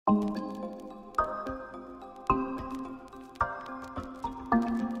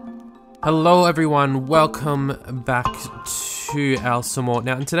Hello everyone, welcome back to Alsamore.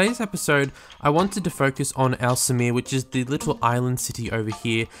 Now in today's episode, I wanted to focus on Alsamere, which is the little island city over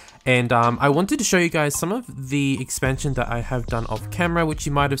here. And I wanted to show you guys some of the expansion that I have done off camera, which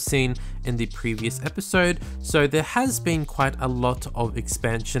you might have seen in the previous episode. So there has been quite a lot of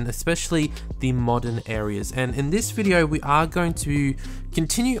expansion, especially the modern areas. And in this video, we are going to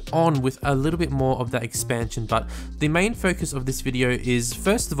continue on with a little bit more of that expansion. But the main focus of this video is,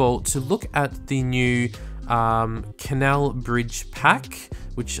 first of all, to look at the new canal bridge pack,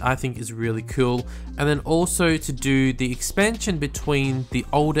 which I think is really cool, and then also to do the expansion between the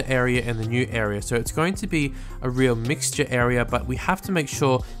older area and the new area. So it's going to be a real mixture area, but we have to make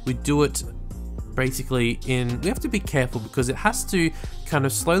sure we do it basically we have to be careful because it has to kind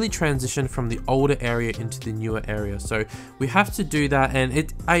of slowly transition from the older area into the newer area. So we have to do that,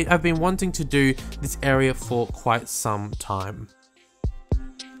 and I've been wanting to do this area for quite some time.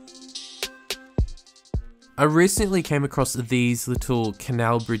 I recently came across these little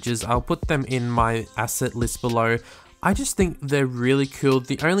canal bridges. I'll put them in my asset list below. I just think they're really cool.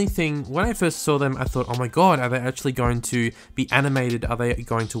 The only thing, when I first saw them, I thought, oh my god, are they actually going to be animated? Are they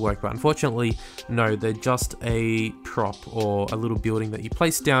going to work? But unfortunately, no, they're just a prop or a little building that you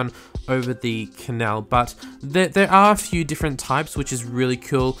place down over the canal. But there are a few different types, which is really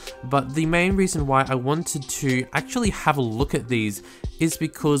cool. But the main reason why I wanted to actually have a look at these is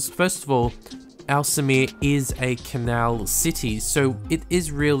because, first of all, Alsamere is a canal city, so it is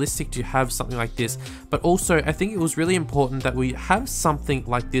realistic to have something like this. But also, I think it was really important that we have something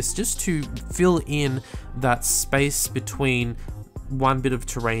like this just to fill in that space between one bit of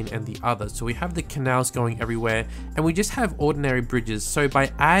terrain and the other. So we have the canals going everywhere, and we just have ordinary bridges. So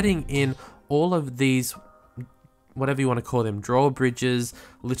by adding in all of these, whatever you want to call them, drawbridges,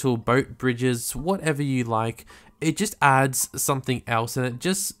 little boat bridges, whatever you like, it just adds something else, and it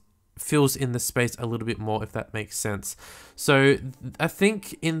just fills in the space a little bit more, if that makes sense. So I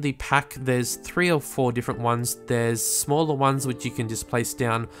think in the pack there's 3 or 4 different ones. There's smaller ones which you can just place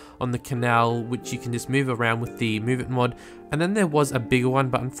down on the canal, which you can just move around with the move it mod, and then there was a bigger one,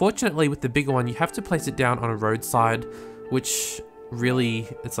 but unfortunately with the bigger one you have to place it down on a roadside, which really,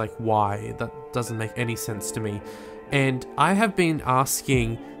 it's like, why? That doesn't make any sense to me. And I have been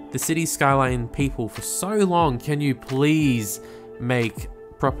asking the City Skyline people for so long, can you please make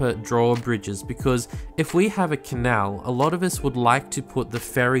proper drawbridges? Because if we have a canal, a lot of us would like to put the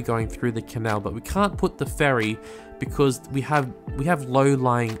ferry going through the canal, but we can't put the ferry because we have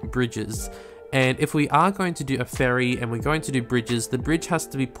low-lying bridges. And if we are going to do a ferry and we're going to do bridges, the bridge has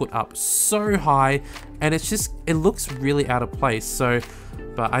to be put up so high, and it looks really out of place. So,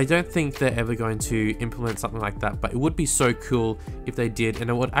 but I don't think they're ever going to implement something like that, but it would be so cool if they did, and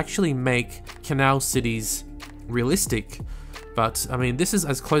it would actually make canal cities realistic. But I mean, this is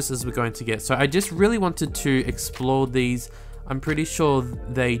as close as we're going to get. So I just really wanted to explore these. I'm pretty sure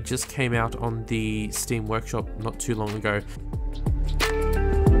they just came out on the Steam Workshop not too long ago.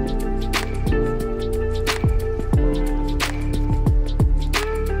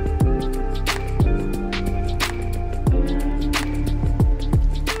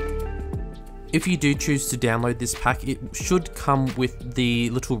 If you do choose to download this pack, it should come with the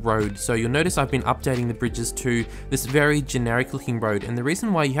little road. So you'll notice I've been updating the bridges to this very generic looking road. And the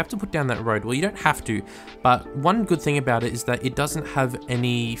reason why you have to put down that road, well, you don't have to, but one good thing about it is that it doesn't have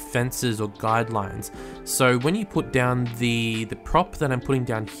any fences or guidelines. So when you put down the prop that I'm putting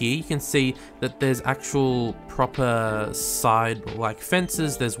down here, you can see that there's actual proper side like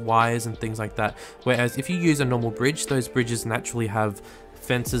fences, there's wires and things like that. Whereas if you use a normal bridge, those bridges naturally have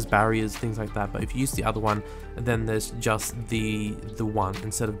fences, barriers, things like that. But if you use the other one, then there's just the one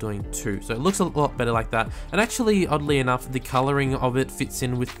instead of doing 2. So it looks a lot better like that. And actually, oddly enough, the coloring of it fits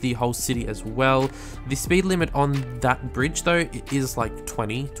in with the whole city as well. The speed limit on that bridge though, it is like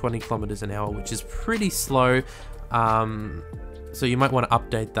 20 kilometers an hour, which is pretty slow. So you might want to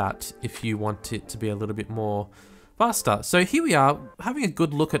update that if you want it to be a little bit more faster. So here we are, having a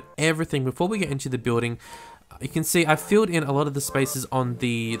good look at everything before we get into the building. You can see I filled in a lot of the spaces on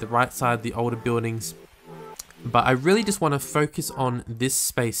the right side, the older buildings, but I really just want to focus on this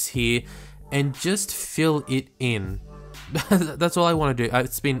space here and just fill it in. That's all I want to do.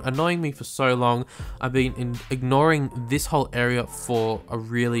 It's been annoying me for so long. I've been ignoring this whole area for a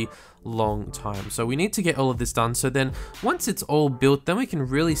really long time. So we need to get all of this done. So then once it's all built, then we can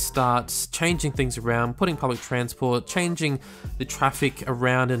really start changing things around, putting public transport, changing the traffic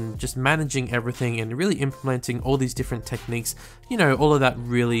around, and just managing everything and really implementing all these different techniques. You know, all of that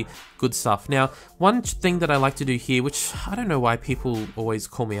really good stuff. Now, one thing that I like to do here, which I don't know why people always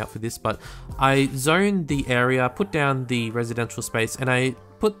call me out for this, but I zone the area, put down the residential space, and I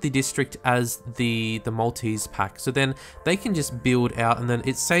put the district as the Maltese pack. So then they can just build out, and then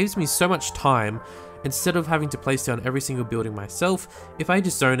it saves me so much time. Instead of having to place down every single building myself, if I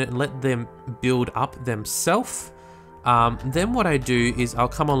just zone it and let them build up themselves, then what I do is I'll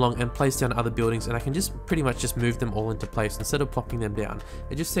come along and place down other buildings, and I can just pretty much just move them all into place instead of plopping them down.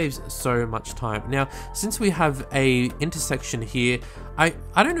 It just saves so much time. Now, since we have a intersection here, I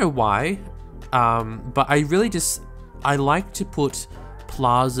don't know why, but I like to put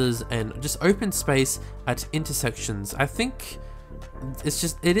plazas and just open space at intersections. I think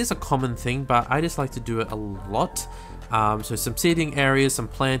it is a common thing, but I just like to do it a lot. So some seating areas, some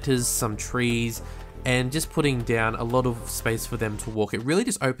planters, some trees, and just putting down a lot of space for them to walk. It really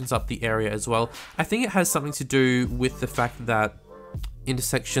just opens up the area as well. I think it has something to do with the fact that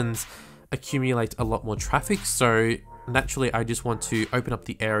intersections accumulate a lot more traffic, so naturally I just want to open up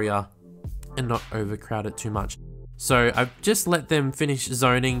the area and not overcrowd it too much. So I've just let them finish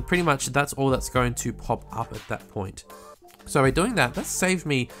zoning. Pretty much that's all that's going to pop up at that point. So by doing that, saved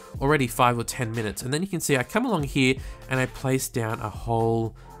me already 5 or 10 minutes. And then you can see I come along here and I place down a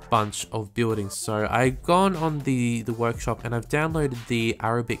whole bunch of buildings. So I've gone on the workshop and I've downloaded the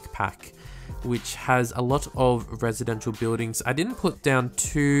Arabic pack, which has a lot of residential buildings. I didn't put down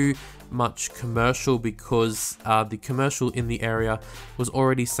too much commercial because the commercial in the area was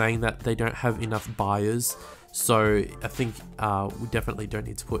already saying that they don't have enough buyers. So I think we definitely don't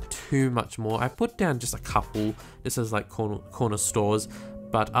need to put too much more. I put down just a couple, just as like corner stores,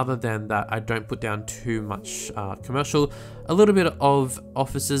 but other than that, I don't put down too much commercial. A little bit of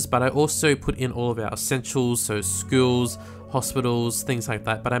offices, but I also put in all of our essentials, so schools, hospitals, things like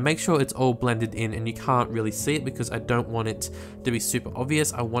that. But I make sure it's all blended in and you can't really see it because I don't want it to be super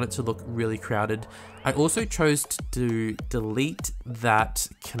obvious. I want it to look really crowded. I also chose to delete that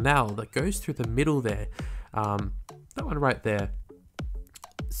canal that goes through the middle there. That one right there.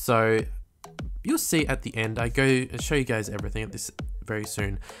 So you'll see at the end, I'll show you guys everything at this very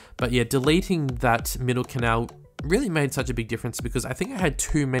soon. But yeah, deleting that middle canal really made such a big difference because I think I had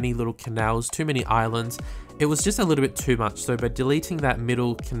too many little canals, too many islands. It was just a little bit too much. So by deleting that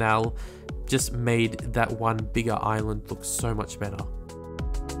middle canal, just made that one bigger island look so much better.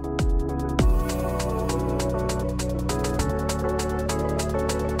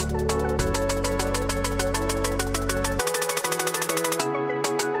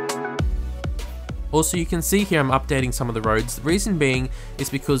 Also, you can see here I'm updating some of the roads. The reason being is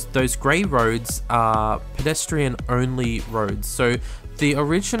because those grey roads are pedestrian only roads. So the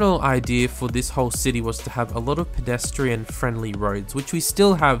original idea for this whole city was to have a lot of pedestrian friendly roads, which we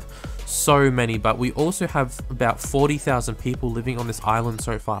still have so many, but we also have about 40,000 people living on this island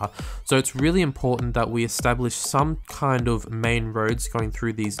so far. So it's really important that we establish some kind of main roads going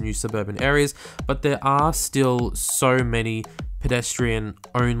through these new suburban areas, but there are still so many pedestrian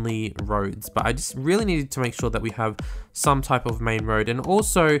only roads, but I just really needed to make sure that we have some type of main road. And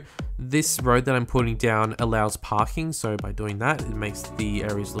also this road that I'm putting down allows parking, so by doing that it makes the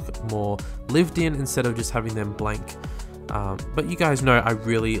areas look more lived in instead of just having them blank. But you guys know I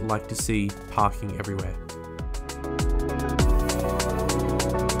really like to see parking everywhere.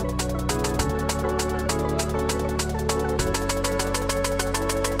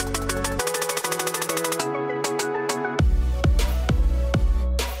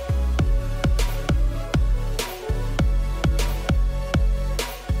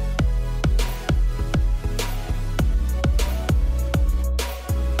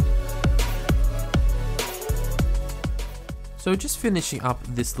 So just finishing up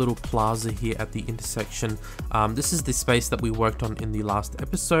this little plaza here at the intersection. This is the space that we worked on in the last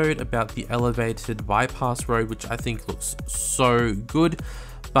episode about the elevated bypass road, which I think looks so good.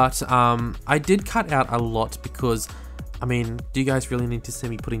 But I did cut out a lot because, I mean, do you guys really need to see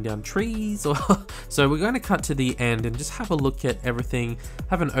me putting down trees? Or so we're going to cut to the end and just have a look at everything,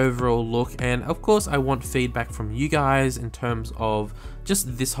 have an overall look. And of course, I want feedback from you guys in terms of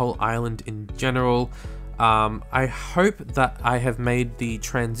just this whole island in general. I hope that I have made the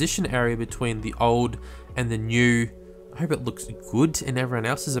transition area between the old and the new, I hope it looks good in everyone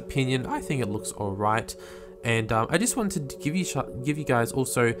else's opinion. I think it looks alright. And I just wanted to give you guys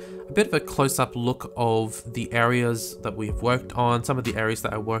also a bit of a close-up look of the areas that we've worked on, some of the areas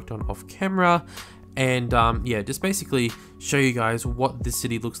that I worked on off camera, and yeah, just basically show you guys what this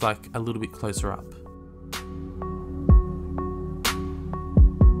city looks like a little bit closer up.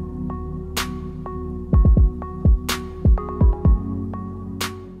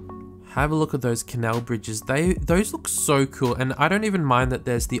 have a look at those canal bridges. Those look so cool, and I don't even mind that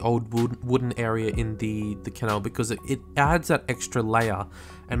there's the old wooden area in the canal, because it adds that extra layer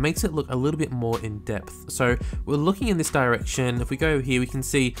and makes it look a little bit more in depth. So we're looking in this direction. If we go here, we can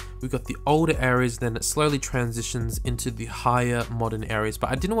see we've got the older areas, then it slowly transitions into the higher modern areas.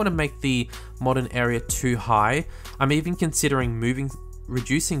 But I didn't want to make the modern area too high. I'm even considering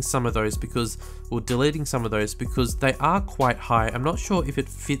reducing some of those or deleting some of those, because they are quite high. I'm not sure if it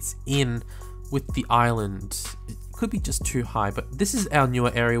fits in with the island. It could be just too high, but this is our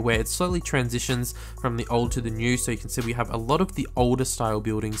newer area where it slowly transitions from the old to the new. So you can see we have a lot of the older style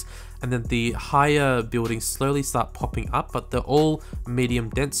buildings, and then the higher buildings slowly start popping up, but they're all medium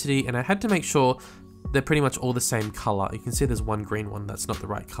density, and I had to make sure they're pretty much all the same color. You can see there's one green one that's not the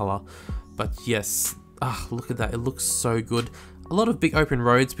right color, but yes, look at that, it looks so good. A lot of big open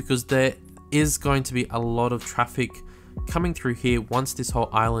roads, because there is going to be a lot of traffic coming through here once this whole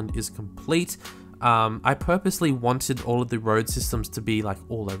island is complete. I purposely wanted all of the road systems to be like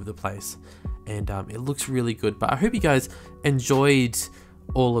all over the place, and it looks really good. But I hope you guys enjoyed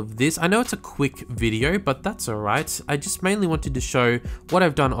all of this. I know it's a quick video, but that's alright. I just mainly wanted to show what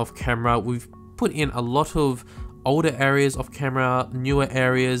I've done off camera. We've put in a lot of older areas off camera, newer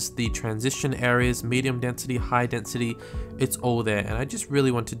areas, the transition areas, medium density, high density, it's all there, and I just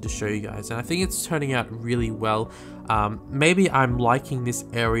really wanted to show you guys, and I think it's turning out really well. Maybe I'm liking this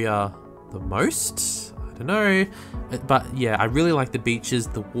area the most, I don't know, but yeah, I really like the beaches,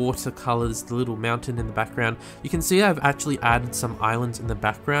 the watercolors, the little mountain in the background. You can see I've actually added some islands in the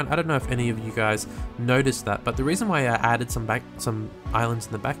background. I don't know if any of you guys noticed that, but the reason why I added some islands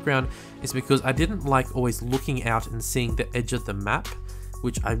in the background is because I didn't like always looking out and seeing the edge of the map,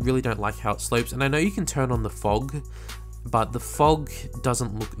 which I really don't like how it slopes. And I know you can turn on the fog, but the fog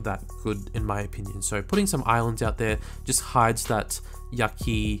doesn't look that good in my opinion. So putting some islands out there just hides that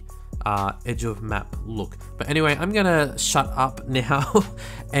yucky edge of map look. But anyway, I'm gonna shut up now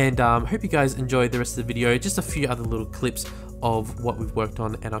and hope you guys enjoyed the rest of the video. Just a few other little clips of what we've worked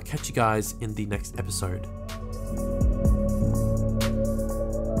on, and I'll catch you guys in the next episode.